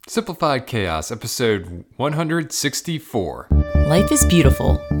Simplified Chaos, episode 164. Life is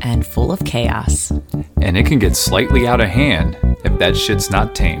beautiful and full of chaos. And it can get slightly out of hand if that shit's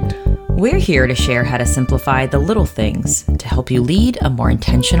not tamed. We're here to share how to simplify the little things to help you lead a more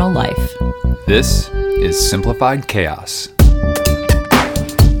intentional life. This is Simplified Chaos.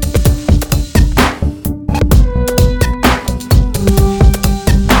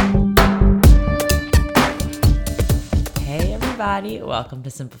 Hey everybody, welcome to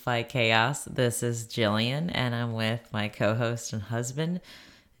Simplified Chaos. This is Jillian and I'm with my co-host and husband,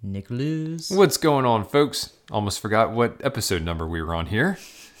 Nicholas. What's going on, folks? Almost forgot what episode number we were on here.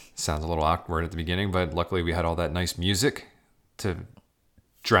 Sounds a little awkward at the beginning, but luckily we had all that nice music to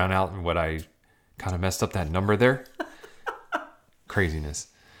drown out what I kind of messed up that number there. Craziness.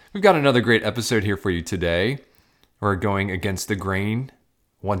 We've got another great episode here for you today. We're going against the grain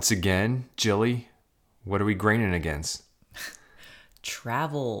once again. Jilly, what are we graining against?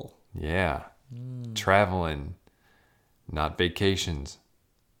 Travel. Yeah. Traveling. Not vacations.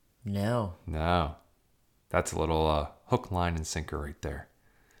 No. No. That's a little hook, line, and sinker right there.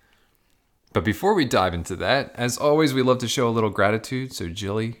 But before we dive into that, as always, we love to show a little gratitude. So,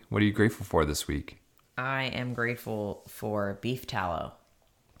 Jilly, what are you grateful for this week? I am grateful for beef tallow.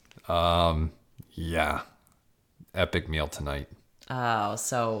 Yeah. Epic meal tonight. Oh,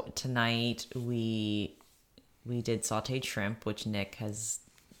 so tonight we did sauteed shrimp, which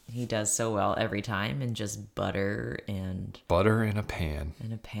he does so well every time, and just butter and Butter in a pan.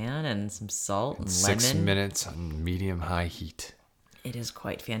 and some salt and 6 lemon. minutes on medium-high heat. It is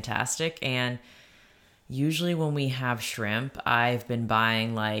quite fantastic. And usually when we have shrimp, I've been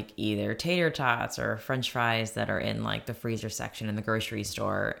buying like either tater tots or French fries that are in like the freezer section in the grocery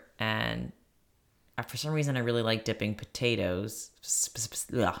store. And for some reason, I really like dipping potatoes,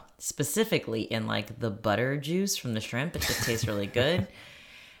 specifically in like the butter juice from the shrimp. It just tastes really good.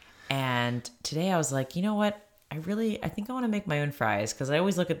 And today I was like, you know what? I think I want to make my own fries, because I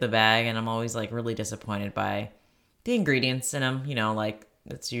always look at the bag and I'm always like really disappointed by the ingredients in them. You know, like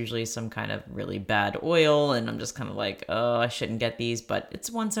it's usually some kind of really bad oil, and I'm just kind of like, oh, I shouldn't get these, but it's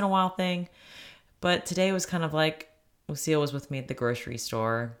a once in a while thing. But today was kind of like, Lucille was with me at the grocery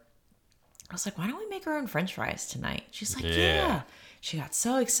store. I was like, why don't we make our own French fries tonight? She's like, yeah. She got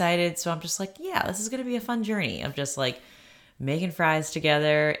so excited. So I'm just like, yeah, this is going to be a fun journey of just like making fries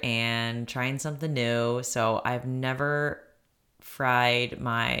together and trying something new. So I've never fried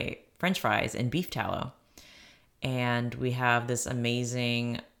my French fries in beef tallow. And we have this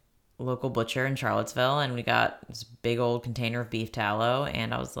amazing local butcher in Charlottesville, and we got this big old container of beef tallow,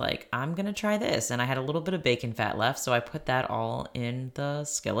 and I was like, I'm going to try this. And I had a little bit of bacon fat left, so I put that all in the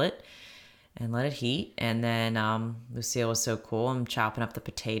skillet and let it heat. And then Lucille was so cool. I'm chopping up the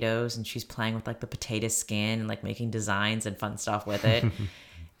potatoes, and she's playing with like the potato skin and like making designs and fun stuff with it.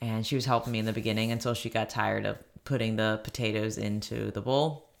 And she was helping me in the beginning until she got tired of putting the potatoes into the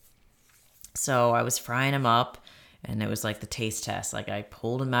bowl. So I was frying them up, and it was like the taste test. Like I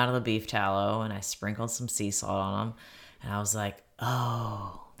pulled them out of the beef tallow and I sprinkled some sea salt on them. And I was like,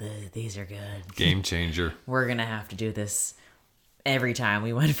 oh, these are good. Game changer. We're going to have to do this every time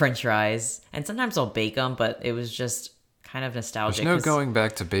we went French fries. And sometimes I'll bake them, but it was just kind of nostalgic. There's no going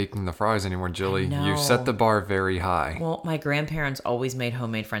back to baking the fries anymore, Jilly. I know. You've set the bar very high. Well, my grandparents always made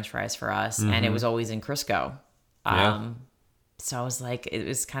homemade French fries for us, and it was always in Crisco. Yeah. So I was like, it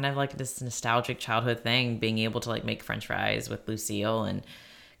was kind of like this nostalgic childhood thing, being able to like make French fries with Lucille, and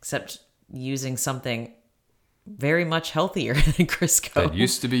except using something very much healthier than Crisco. That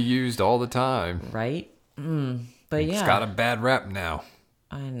used to be used all the time. Right? But yeah. It's got a bad rap now.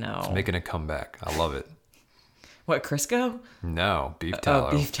 I know. It's making a comeback. I love it. What, Crisco? No, beef tallow.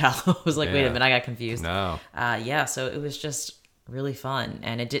 Oh, beef tallow. I was like, wait a Yeah. minute, I got confused. No. Yeah, so it was just really fun,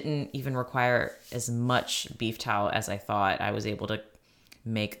 and it didn't even require as much beef tallow as I thought. I was able to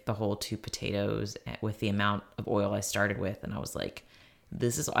make the whole 2 potatoes with the amount of oil I started with, and I was like,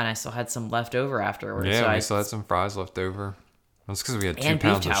 this is, and I still had some left over afterwards. Yeah, so we I still had some fries left over. That's because we had 2 and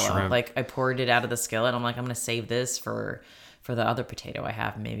pounds beef of tallow. shrimp. Like I poured it out of the skillet. I'm like, I'm gonna save this for the other potato I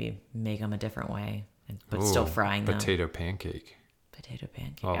have. Maybe make them a different way, but still frying them. Potato pancake. Potato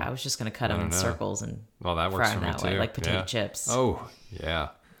pancake. Oh, Yeah, I was just gonna cut them in circles and Well, that fry works for them me that too. way, like potato Yeah. chips. Oh, yeah.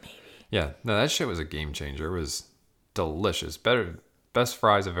 Maybe. Yeah, no, that shit was a game changer. It was delicious. Best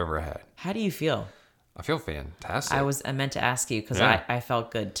fries I've ever had. How do you feel? I feel fantastic. I meant to ask you because Yeah. I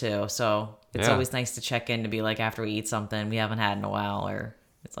felt good too. So it's Yeah. always nice to check in to be like, after we eat something we haven't had in a while, or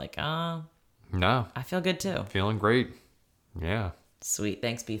it's like, No, I feel good too. feeling great. Yeah, Sweet.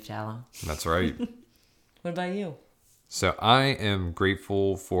 Thanks, beef tallow. that's right. What about you? So I am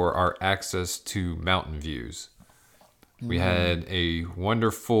grateful for our access to mountain views. We had a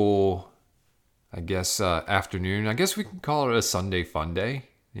wonderful, I guess, afternoon. I guess we can call it a Sunday fun day,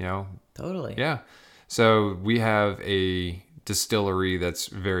 you know? Totally. Yeah. So we have a distillery that's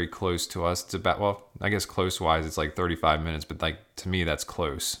very close to us. It's about, well, I guess close wise, it's like 35 minutes, but like to me, that's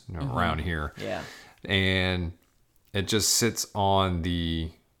close, around here. Yeah. And it just sits on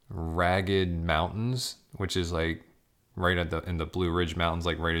the Ragged Mountains, which is like right in the Blue Ridge Mountains,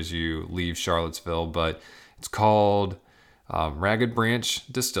 like right as you leave Charlottesville. But it's called Ragged Branch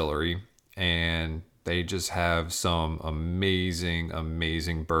Distillery, and they just have some amazing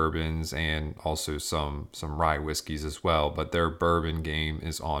bourbons and also some rye whiskeys as well. But their bourbon game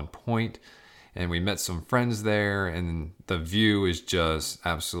is on point. And we met some friends there, and the view is just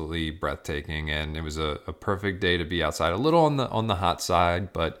absolutely breathtaking. And it was a perfect day to be outside, a little on the hot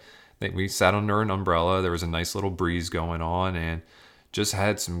side, but we sat under an umbrella. There was a nice little breeze going on, and just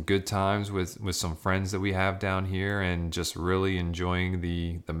had some good times with some friends that we have down here, and just really enjoying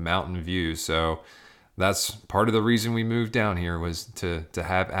the mountain view. So that's part of the reason we moved down here, was to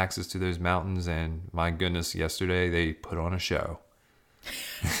have access to those mountains. And my goodness, yesterday they put on a show.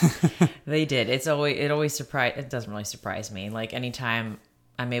 They did. It always it doesn't really surprise me. Like anytime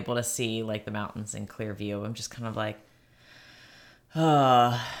I'm able to see like the mountains in clear view, I'm just kind of like,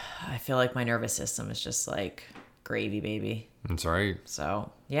 I feel like my nervous system is just like gravy, baby. That's right.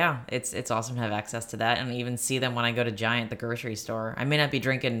 So yeah, it's awesome to have access to that, and even see them when I go to Giant, the grocery store. I may not be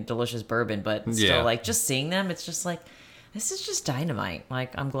drinking delicious bourbon, but still, Yeah. like just seeing them, it's just like, this is just dynamite.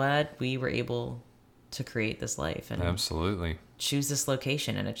 Like, I'm glad we were able to create this life and Absolutely. choose this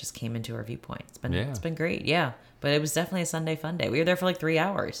location, and it just came into our viewpoint. It's been Yeah. it's been great. Yeah, but it was definitely a Sunday fun day. We were there for like 3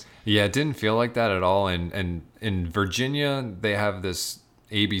 hours. Yeah, it didn't feel like that at all. And in Virginia, they have this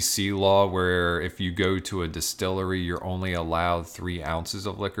ABC law where if you go to a distillery, you're only allowed 3 ounces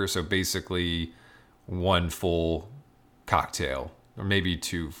of liquor. So basically, one full cocktail, or maybe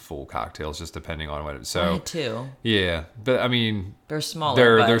 2 full cocktails, just depending on what. I So had two. yeah, but I mean, They're smaller.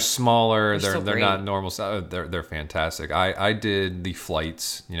 they're but smaller. they're still They're not great. normal size. They're fantastic. I did the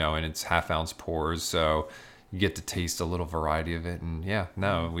flights, and it's half-ounce pours, so you get to taste a little variety of it. And yeah,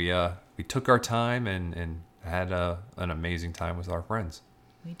 no, we took our time and had an amazing time with our friends.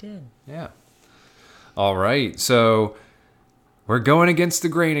 We did. Yeah. All right, so we're going against the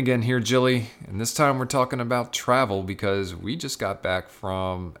grain again here, Jilly, and this time we're talking about travel because we just got back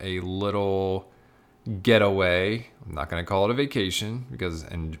from a little getaway. I'm not going to call it a vacation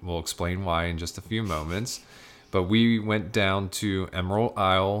and we'll explain why in just a few moments. But we went down to Emerald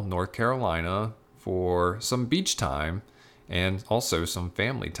Isle, North Carolina for some beach time and also some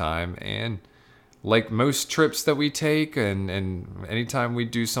family time. And like most trips that we take and anytime we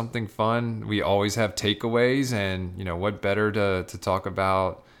do something fun, we always have takeaways. And, what better to talk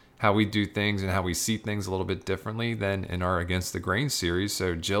about how we do things and how we see things a little bit differently than in our Against the Grain series.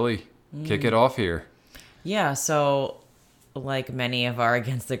 So, Jilly, kick it off here. Yeah, so like many of our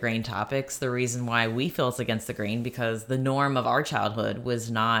against the grain topics, the reason why we feel it's against the grain because the norm of our childhood was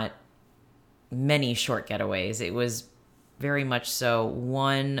not many short getaways. It was very much so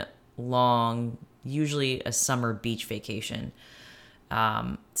one long, usually a summer beach vacation.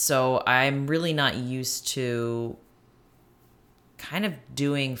 So I'm really not used to kind of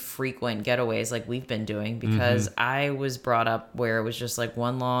doing frequent getaways like we've been doing because I was brought up where it was just like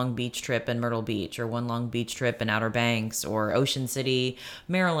one long beach trip in Myrtle Beach or one long beach trip in Outer Banks or Ocean City,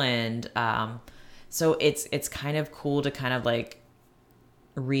 Maryland. So it's kind of cool to kind of like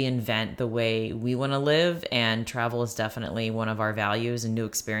reinvent the way we want to live, and travel is definitely one of our values and new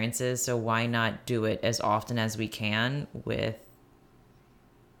experiences. So why not do it as often as we can with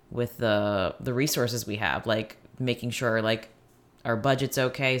the resources we have, like making sure like our budget's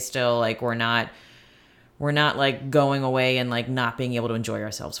okay still, like we're not like going away and like not being able to enjoy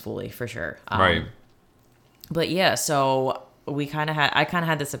ourselves fully, for sure. Right. But yeah, so I kind of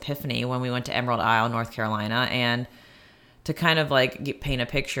had this epiphany when we went to Emerald Isle, North Carolina, and to kind of like paint a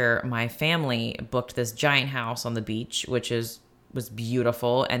picture, my family booked this giant house on the beach, which was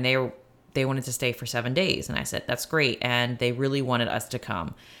beautiful, and they wanted to stay for 7 days, and I said that's great, and they really wanted us to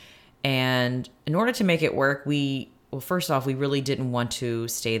come. And in order to make it work, first off, we really didn't want to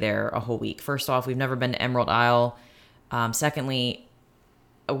stay there a whole week. First off, we've never been to Emerald Isle. Secondly,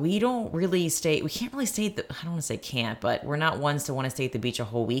 we can't really stay I don't want to say can't, but we're not ones to want to stay at the beach a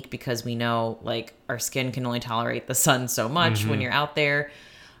whole week because we know like our skin can only tolerate the sun so much when you're out there.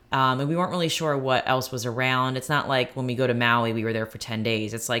 And we weren't really sure what else was around. It's not like when we go to Maui, we were there for 10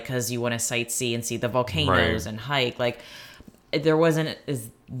 days. It's like, cause you want to sightsee and see the volcanoes and hike. Like there wasn't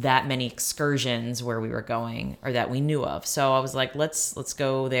that many excursions where we were going or that we knew of. So I was like, let's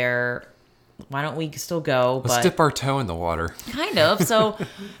go there why don't we still go? Let's But dip our toe in the water. kind of. So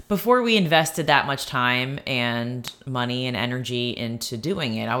before we invested that much time and money and energy into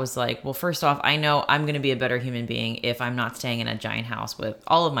doing it, I was like, well, first off, I know I'm going to be a better human being if I'm not staying in a giant house with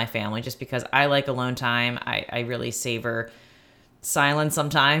all of my family, just because I like alone time. I really savor silence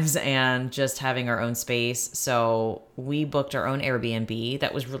sometimes and just having our own space. So we booked our own Airbnb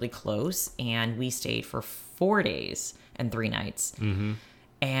that was really close, and we stayed for 4 days and 3 nights. Mm-hmm.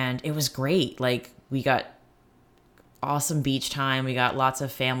 And it was great. Like, we got awesome beach time. We got lots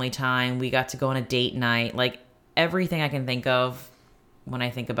of family time. We got to go on a date night. Like, everything I can think of when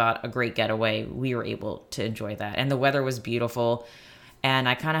I think about a great getaway, we were able to enjoy that. And the weather was beautiful. And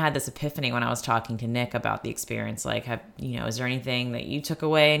I kind of had this epiphany when I was talking to Nick about the experience. Like, is there anything that you took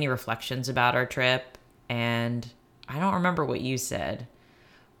away, any reflections about our trip? And I don't remember what you said.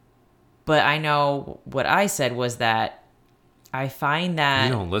 But I know what I said was that I find that...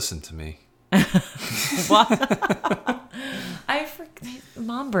 You don't listen to me. What?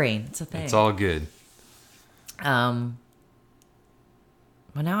 Mom brain. It's a thing. It's all good.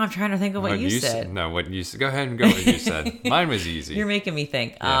 Well, now I'm trying to think of what you said. No, what you said. Go ahead and go what you said. Mine was easy. You're making me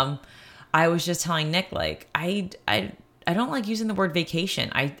think. Yeah. I was just telling Nick, like, I don't like using the word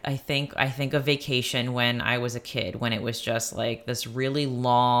vacation. I think of vacation when I was a kid, when it was just like this really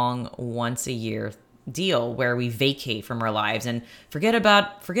long, once a year deal where we vacate from our lives and forget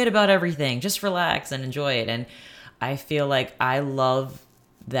about everything, just relax and enjoy it. And I feel like I love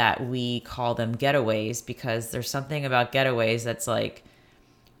that we call them getaways, because there's something about getaways that's like,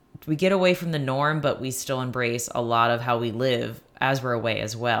 we get away from the norm, but we still embrace a lot of how we live as we're away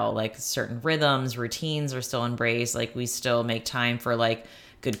as well. Like, certain rhythms, routines are still embraced. Like, we still make time for like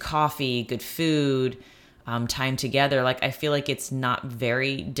good coffee, good food, time together. Like, I feel like it's not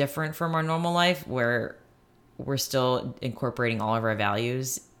very different from our normal life, where we're still incorporating all of our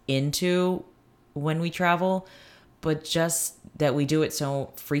values into when we travel, but just that we do it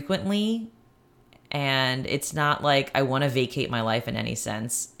so frequently. And it's not like I want to vacate my life in any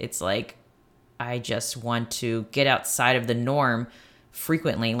sense. It's like I just want to get outside of the norm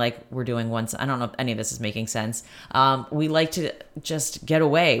frequently, like we're doing once. I don't know if any of this is making sense. We like to just get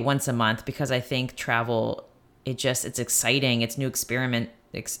away once a month, because I think travel, it's exciting. It's new experiences.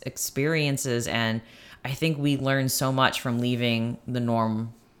 And I think we learn so much from leaving the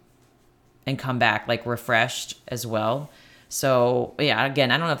norm and come back like refreshed as well. So, yeah,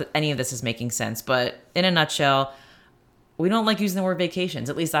 again, I don't know if any of this is making sense, but in a nutshell, we don't like using the word vacations.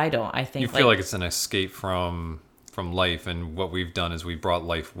 At least I don't. I think you feel like it's an escape from life, and what we've done is we brought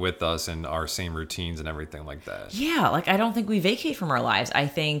life with us and our same routines and everything like that. Yeah, like, I don't think we vacate from our lives. I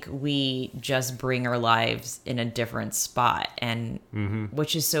think we just bring our lives in a different spot, and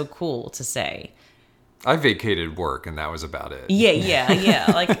which is so cool to say. I vacated work, and that was about it.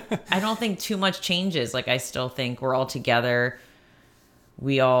 Yeah. Like, I don't think too much changes. Like, I still think we're all together.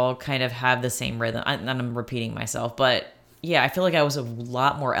 We all kind of have the same rhythm. And I'm repeating myself, but yeah, I feel like I was a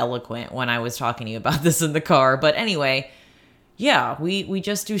lot more eloquent when I was talking to you about this in the car. But anyway, yeah, we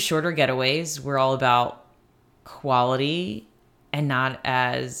just do shorter getaways. We're all about quality and not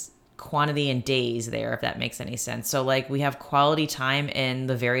as quantity in days there, if that makes any sense. So, like, we have quality time in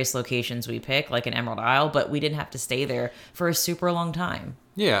the various locations we pick, like in Emerald Isle, but we didn't have to stay there for a super long time.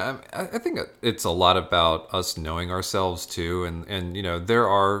 Yeah, I think it's a lot about us knowing ourselves too, and there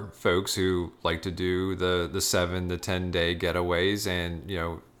are folks who like to do the 7 to 10 day getaways, and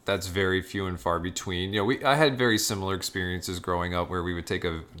that's very few and far between. I had very similar experiences growing up, where we would take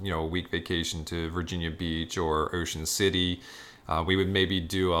a week vacation to Virginia Beach or Ocean City. We would maybe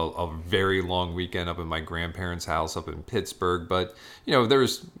do a very long weekend up at my grandparents' house up in Pittsburgh. But,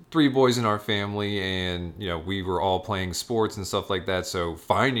 there's 3 boys in our family, and, we were all playing sports and stuff like that. So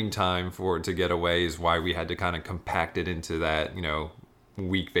finding time to get away is why we had to kind of compact it into that,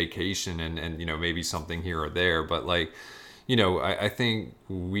 week vacation and maybe something here or there. But like, I think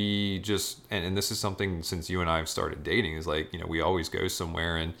we just, and this is something since you and I have started dating, is like, we always go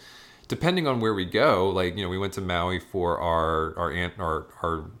somewhere, and depending on where we go, like, we went to Maui for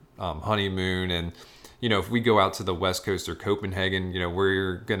our honeymoon, and if we go out to the West Coast or Copenhagen,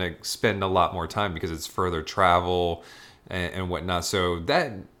 we're gonna spend a lot more time because it's further travel and whatnot. So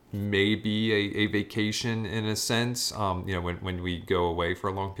that may be a vacation in a sense, when we go away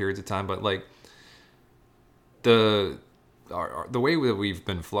for long periods of time. But like the way that we've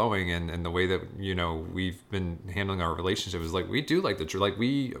been flowing and the way that we've been handling our relationship is like, we do like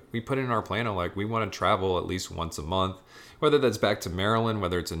we put in our plan of like, we want to travel at least once a month, whether that's back to Maryland,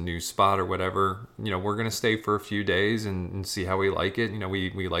 whether it's a new spot or whatever. We're gonna stay for a few days and see how we like it.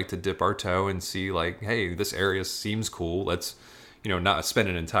 We like to dip our toe and see like, hey, this area seems cool, let's not spend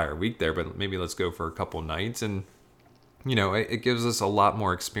an entire week there, but maybe let's go for a couple nights. And it gives us a lot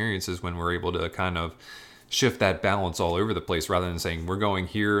more experiences when we're able to kind of shift that balance all over the place, rather than saying we're going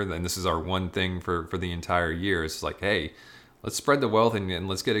here and this is our one thing for the entire year. It's like, hey, let's spread the wealth and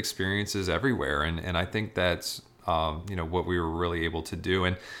let's get experiences everywhere. And I think that's what we were really able to do.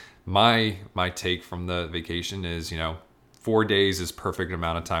 And my take from the vacation is, 4 days is perfect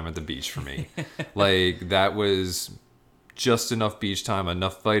amount of time at the beach for me. Like, that was just enough beach time,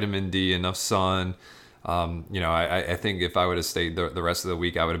 enough vitamin D, enough sun. I think if I would have stayed the rest of the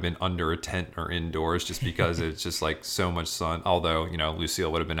week, I would have been under a tent or indoors, just because it's just like so much sun. Although,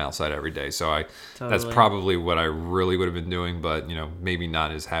 Lucille would have been outside every day. So that's probably what I really would have been doing, but, maybe not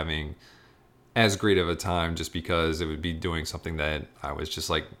as having as great of a time, just because it would be doing something that I was just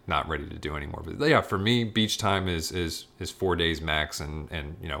like not ready to do anymore. But yeah, for me, beach time is 4 days max.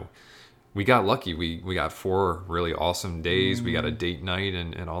 And we got lucky. We got 4 really awesome days. We got a date night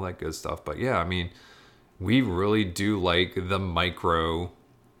and all that good stuff. But yeah, I mean, we really do like the micro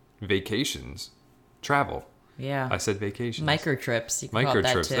vacations, travel. Yeah. I said vacations. Micro trips. You can Micro call it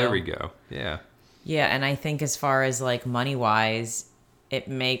that trips. too. There we go. Yeah. Yeah. And I think as far as like money wise,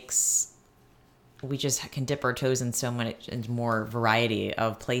 we just can dip our toes in so much and more variety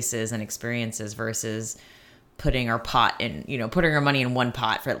of places and experiences versus putting our money in one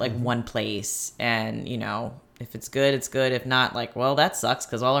pot for like one place. And, if it's good, it's good. If not, like, well, that sucks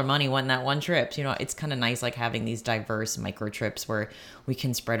because all our money went in that one trip. It's kind of nice, like having these diverse micro trips where we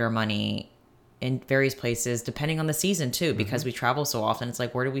can spread our money in various places depending on the season too, because we travel so often. It's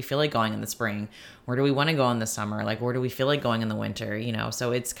like, where do we feel like going in the spring? Where do we want to go in the summer? Like, where do we feel like going in the winter?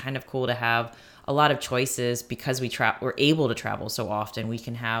 So it's kind of cool to have a lot of choices because we're able to travel so often. We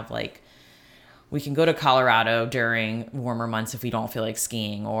can have we can go to Colorado during warmer months if we don't feel like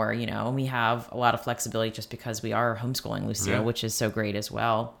skiing, or, we have a lot of flexibility just because we are homeschooling Lucille, which is so great as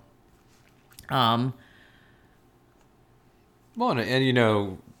well. Well,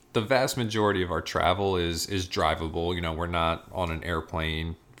 and the vast majority of our travel is drivable. We're not on an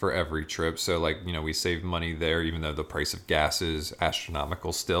airplane for every trip. So we save money there, even though the price of gas is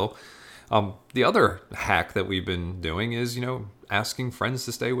astronomical still. The other hack that we've been doing is, asking friends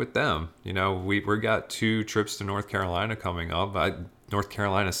to stay with them. We got 2 trips to North Carolina coming up. North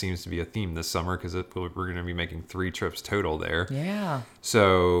Carolina seems to be a theme this summer because we're going to be making 3 trips total there. Yeah.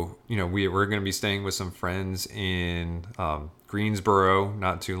 So, we're going to be staying with some friends in Greensboro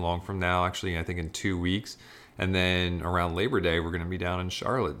not too long from now, actually, I think in 2 weeks. And then around Labor Day, we're going to be down in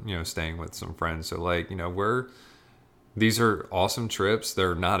Charlotte, staying with some friends. So these are awesome trips.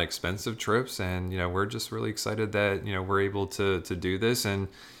 They're not expensive trips, and we're just really excited that we're able to do this. And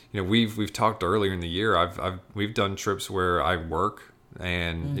we've talked earlier in the year. We've done trips where I work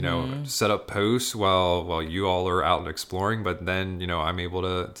and set up posts while you all are out exploring, but then I'm able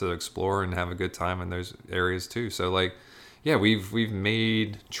to explore and have a good time in those areas too. So we've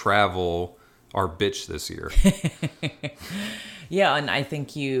made travel our bitch this year. Yeah, and I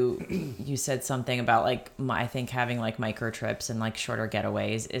think you said something about I think having micro trips and shorter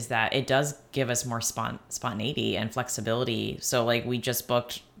getaways is that it does give us more spontaneity and flexibility. So we just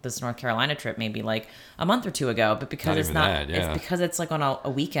booked this North Carolina trip maybe a month or 2 ago, but because it's because it's on a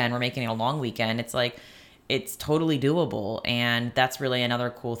weekend, we're making it a long weekend. It's totally doable, and that's really another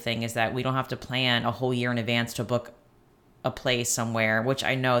cool thing is that we don't have to plan a whole year in advance to book a place somewhere, which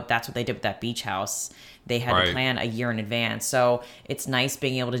I know that's what they did with that beach house. They had to plan a year in advance. So it's nice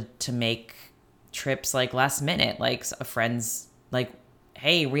being able to make trips last minute, a friend's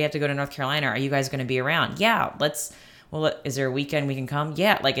hey, we have to go to North Carolina. Are you guys going to be around? Yeah, is there a weekend we can come?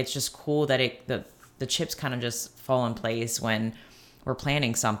 Yeah. It's just cool that the chips kind of just fall in place when we're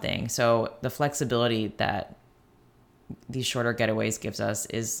planning something. So the flexibility that these shorter getaways gives us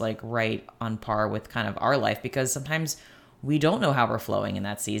is right on par with kind of our life, because sometimes we don't know how we're flowing in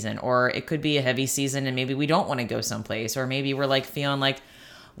that season, or it could be a heavy season and maybe we don't want to go someplace, or maybe we're feeling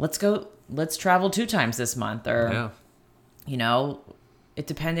let's travel 2 times this month, or it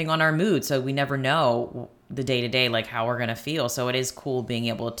depending on our mood. So we never know the day to day, how we're going to feel. So it is cool being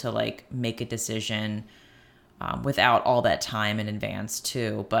able to make a decision without all that time in advance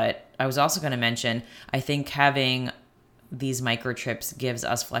too. But I was also going to mention, I think having these micro trips gives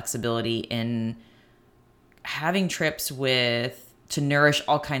us flexibility in having trips to nourish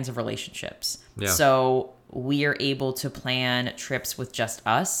all kinds of relationships. Yeah. So we are able to plan trips with just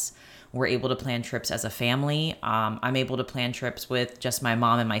us. We're able to plan trips as a family. I'm able to plan trips with just my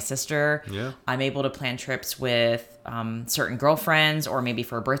mom and my sister. Yeah. I'm able to plan trips with certain girlfriends, or maybe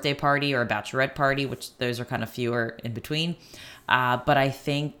for a birthday party or a bachelorette party, which those are kind of fewer in between. But I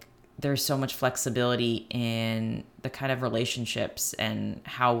think there's so much flexibility in the kind of relationships and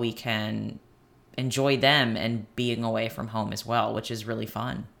how we can enjoy them and being away from home as well, which is really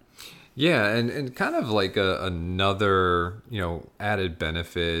fun. Yeah, and kind of like another, added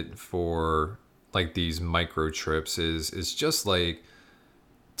benefit for like these micro trips is just like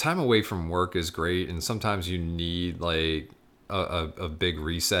time away from work is great, and sometimes you need like a big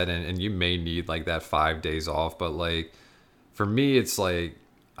reset, and you may need like that 5 days off, but like for me it's like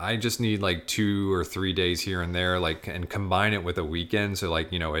I just need like 2 or 3 days here and there, like, and combine it with a weekend. So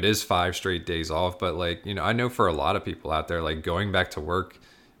like, it is 5 straight days off, but like, I know for a lot of people out there, like going back to work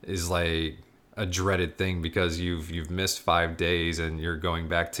is like a dreaded thing because you've missed 5 days and you're going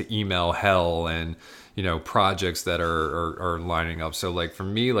back to email hell and projects that are lining up. So like for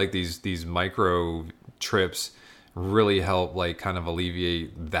me, like these micro trips really help like kind of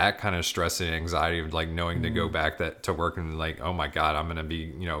alleviate that kind of stress and anxiety of like knowing to go back to work and like, oh my god, I'm gonna be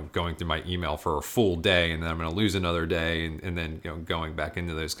going through my email for a full day and then I'm gonna lose another day, and then going back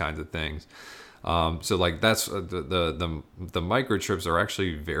into those kinds of things. So like that's the micro trips are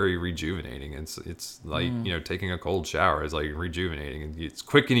actually very rejuvenating. It's like taking a cold shower is like rejuvenating, and it's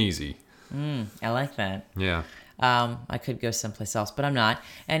quick and easy. I like that. Yeah. I could go someplace else, but I'm not.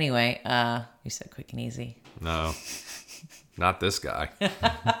 Anyway, you said quick and easy. No, not this guy.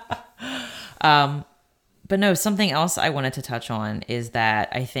 But no, something else I wanted to touch on is that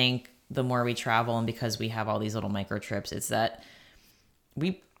I think the more we travel, and because we have all these little micro trips, it's that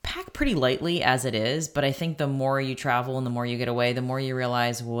we pack pretty lightly as it is. But I think the more you travel and the more you get away, the more you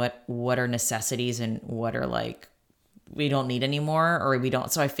realize what are necessities and what are like we don't need anymore, or we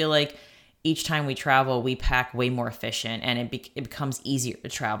don't. So I feel like each time we travel, we pack way more efficient, and it becomes easier to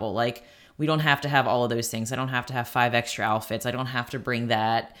travel. Like we don't have to have all of those things. I don't have to have 5 extra outfits. I don't have to bring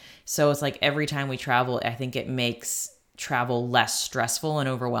that. So it's like every time we travel, I think it makes travel less stressful and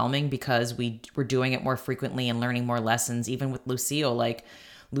overwhelming because we're doing it more frequently and learning more lessons. Even with Lucille, like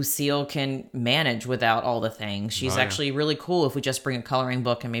Lucille can manage without all the things. She's actually really cool if we just bring a coloring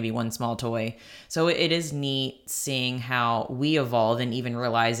book and maybe one small toy. So it is neat seeing how we evolve and even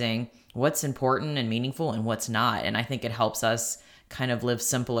realizing what's important and meaningful and what's not. And I think it helps us kind of live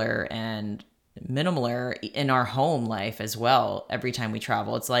simpler and minimaler in our home life as well. Every time we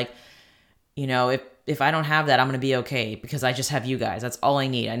travel, it's like, if I don't have that, I'm going to be okay because I just have you guys. That's all I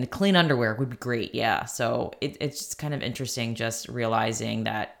need. And clean underwear would be great. Yeah. So it's just kind of interesting just realizing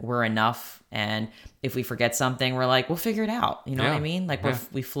that we're enough. And if we forget something, we're like, we'll figure it out. You know what I mean? Like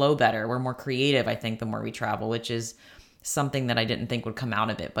we flow better. We're more creative, I think, the more we travel, which is something that I didn't think would come out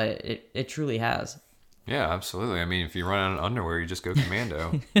of it, but it truly has. Yeah, absolutely. I mean, if you run out of underwear, you just go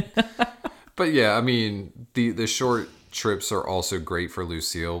commando. But yeah, I mean, the short trips are also great for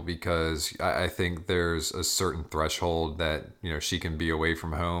Lucille because I think there's a certain threshold that, she can be away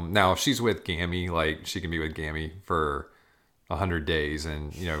from home. Now, if she's with Gammy, like she can be with Gammy for 100 days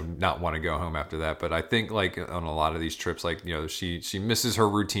and, not want to go home after that. But I think like on a lot of these trips, like, she misses her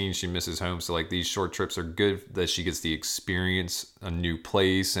routine, she misses home. So like these short trips are good that she gets to experience a new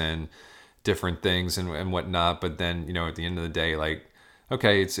place and different things and whatnot. But then, at the end of the day, like,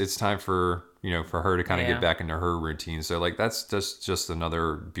 okay, it's time for, for her to kind of get back into her routine. So like, that's just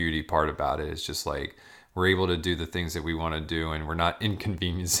another beauty part about it. It's just like, we're able to do the things that we want to do and we're not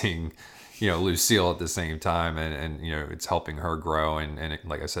inconveniencing, Lucille at the same time. And it's helping her grow and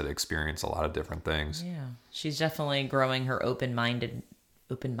like I said, experience a lot of different things. Yeah. She's definitely growing her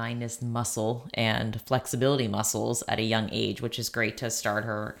open-mindedness muscle and flexibility muscles at a young age, which is great to start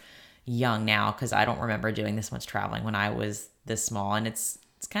her young now, because I don't remember doing this much traveling when I was this small, and it's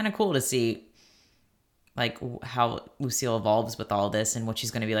kind of cool to see like how Lucille evolves with all this and what she's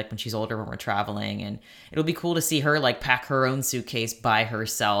going to be like when she's older when we're traveling. And it'll be cool to see her like pack her own suitcase by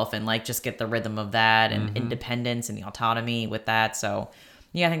herself and like just get the rhythm of that and independence and the autonomy with that. So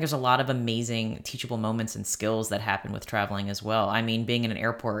yeah, I think there's a lot of amazing teachable moments and skills that happen with traveling as well. I mean, being in an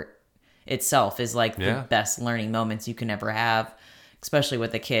airport itself is like the best learning moments you can ever have, especially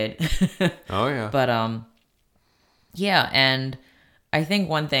with a kid. Oh yeah. But yeah, and I think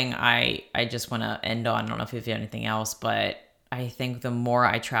one thing I just want to end on, I don't know if you have anything else, but I think the more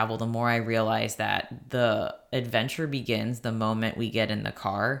I travel, the more I realize that the adventure begins the moment we get in the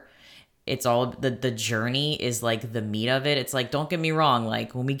car. It's all the journey is like the meat of it. It's like, don't get me wrong,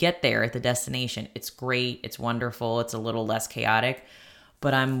 like when we get there at the destination, it's great, it's wonderful, it's a little less chaotic,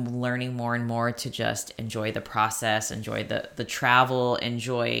 but I'm learning more and more to just enjoy the process, enjoy the travel,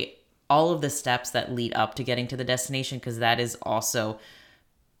 enjoy all of the steps that lead up to getting to the destination, because that is also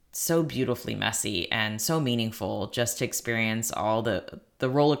so beautifully messy and so meaningful just to experience all the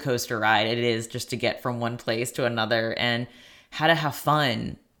roller coaster ride it is just to get from one place to another, and how to have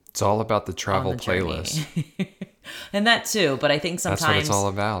fun It's all about the on travel the journey. playlist. And that too, but I think sometimes That's what it's all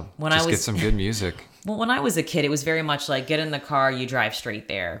about. when Just I get was some good music. well, when I was a kid, it was very much like get in the car, you drive straight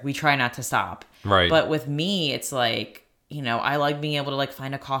there. We try not to stop. Right. But with me, it's like, I like being able to like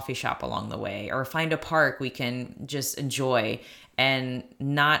find a coffee shop along the way or find a park we can just enjoy and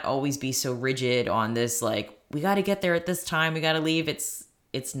not always be so rigid on this, like, we got to get there at this time, we got to leave. It's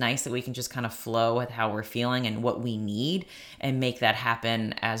nice that we can just kind of flow with how we're feeling and what we need and make that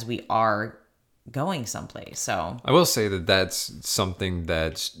happen as we are going someplace. So I will say that that's something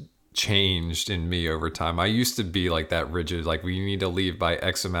that's changed in me over time. I used to be like that rigid, like we need to leave by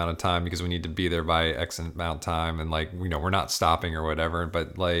X amount of time because we need to be there by X amount of time. And like, we're not stopping or whatever.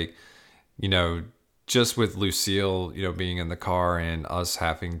 But like, just with Lucille, being in the car and us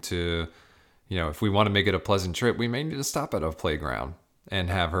having to, if we want to make it a pleasant trip, we may need to stop at a playground and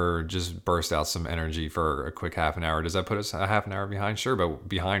have her just burst out some energy for a quick half an hour. Does that put us a half an hour behind? Sure, but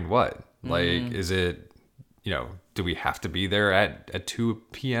behind what? Like, is it, do we have to be there at 2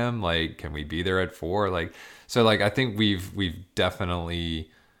 p.m.? Like, can we be there at 4? Like, so like, I think we've definitely,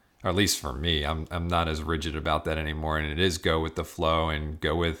 or at least for me, I'm not as rigid about that anymore. And it is go with the flow and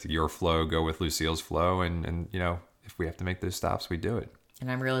go with your flow, go with Lucille's flow. And if we have to make those stops, we do it.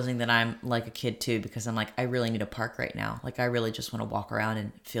 And I'm realizing that I'm like a kid too, because I'm like, I really need a park right now. Like, I really just want to walk around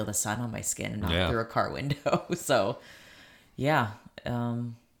and feel the sun on my skin and not through a car window. So, yeah.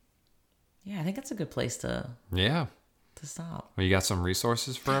 I think that's a good place to stop. Well, you got some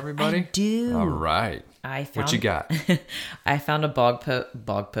resources for everybody? I do. All right. What you got? I found a blog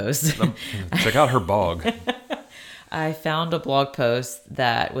post. Check out her blog. I found a blog post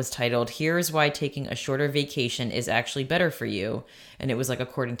that was titled, "Here's Why Taking a Shorter Vacation is Actually Better for You." And it was like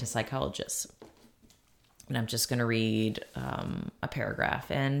according to psychologists. And I'm just going to read a paragraph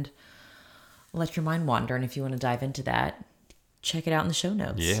and let your mind wander. And if you want to dive into that, check it out in the show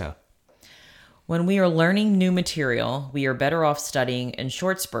notes. Yeah. When we are learning new material, we are better off studying in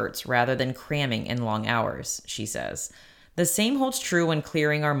short spurts rather than cramming in long hours, she says. The same holds true when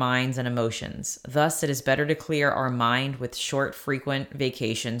clearing our minds and emotions. Thus, it is better to clear our mind with short, frequent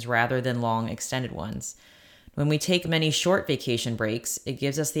vacations rather than long, extended ones. When we take many short vacation breaks, it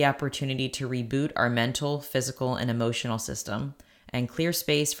gives us the opportunity to reboot our mental, physical, and emotional system and clear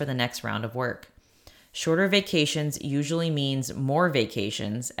space for the next round of work. Shorter vacations usually means more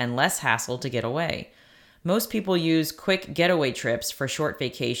vacations and less hassle to get away. Most people use quick getaway trips for short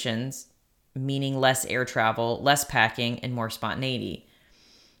vacations, meaning less air travel, less packing, and more spontaneity.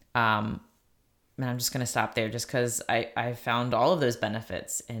 And I'm just going to stop there just because I found all of those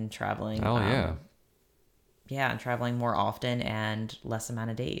benefits in traveling. Oh, yeah. Yeah, and traveling more often and less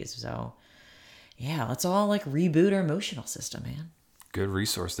amount of days. So, yeah, let's all like reboot our emotional system, man. Good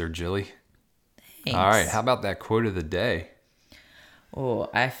resource there, Jilly. Thanks. All right, how about that quote of the day? Oh,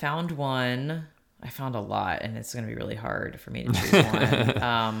 I found one. I found a lot, and it's going to be really hard for me to choose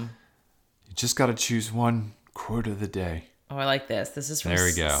one. You just got to choose one quote of the day. Oh, I like this. This is from There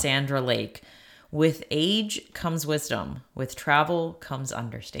we go. Sandra Lake. With age comes wisdom. With travel comes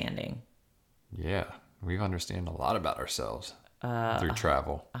understanding. Yeah, we understand a lot about ourselves through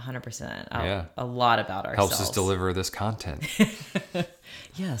travel. 100%. Yeah. A lot about ourselves. Helps us deliver this content.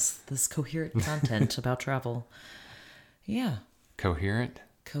 Yes, this coherent content about travel. Yeah. Coherent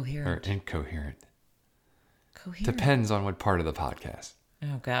Coherent. or incoherent? Coherent. Depends on what part of the podcast.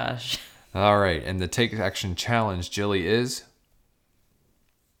 Oh, gosh. All right, and the Take Action Challenge, Jilly, is?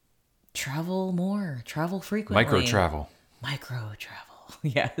 Travel more. Travel frequently. Micro travel.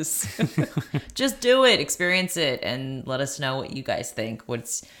 Yes. Just do it. Experience it. And let us know what you guys think.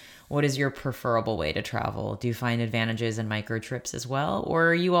 What is your preferable way to travel? Do you find advantages in micro trips as well? Or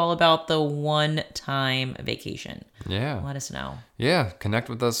are you all about the one-time vacation? Yeah. Let us know. Yeah, connect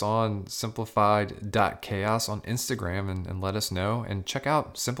with us on simplified.chaos on Instagram and let us know. And check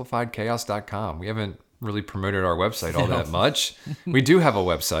out simplifiedchaos.com. We haven't really promoted our website all that much. We do have a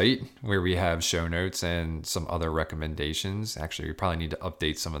website where we have show notes and some other recommendations. Actually, we probably need to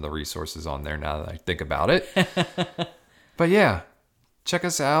update some of the resources on there now that I think about it. But yeah, check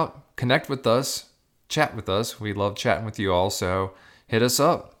us out, connect with us, chat with us. We love chatting with you all, so hit us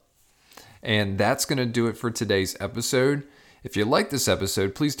up. And that's going to do it for today's episode. If you like this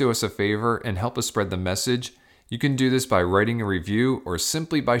episode, please do us a favor and help us spread the message. You can do this by writing a review or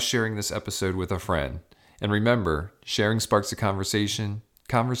simply by sharing this episode with a friend. And remember, sharing sparks a conversation,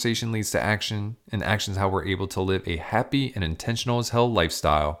 conversation leads to action, and action is how we're able to live a happy and intentional as hell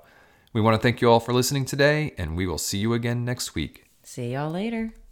lifestyle. We want to thank you all for listening today, and we will see you again next week. See y'all later.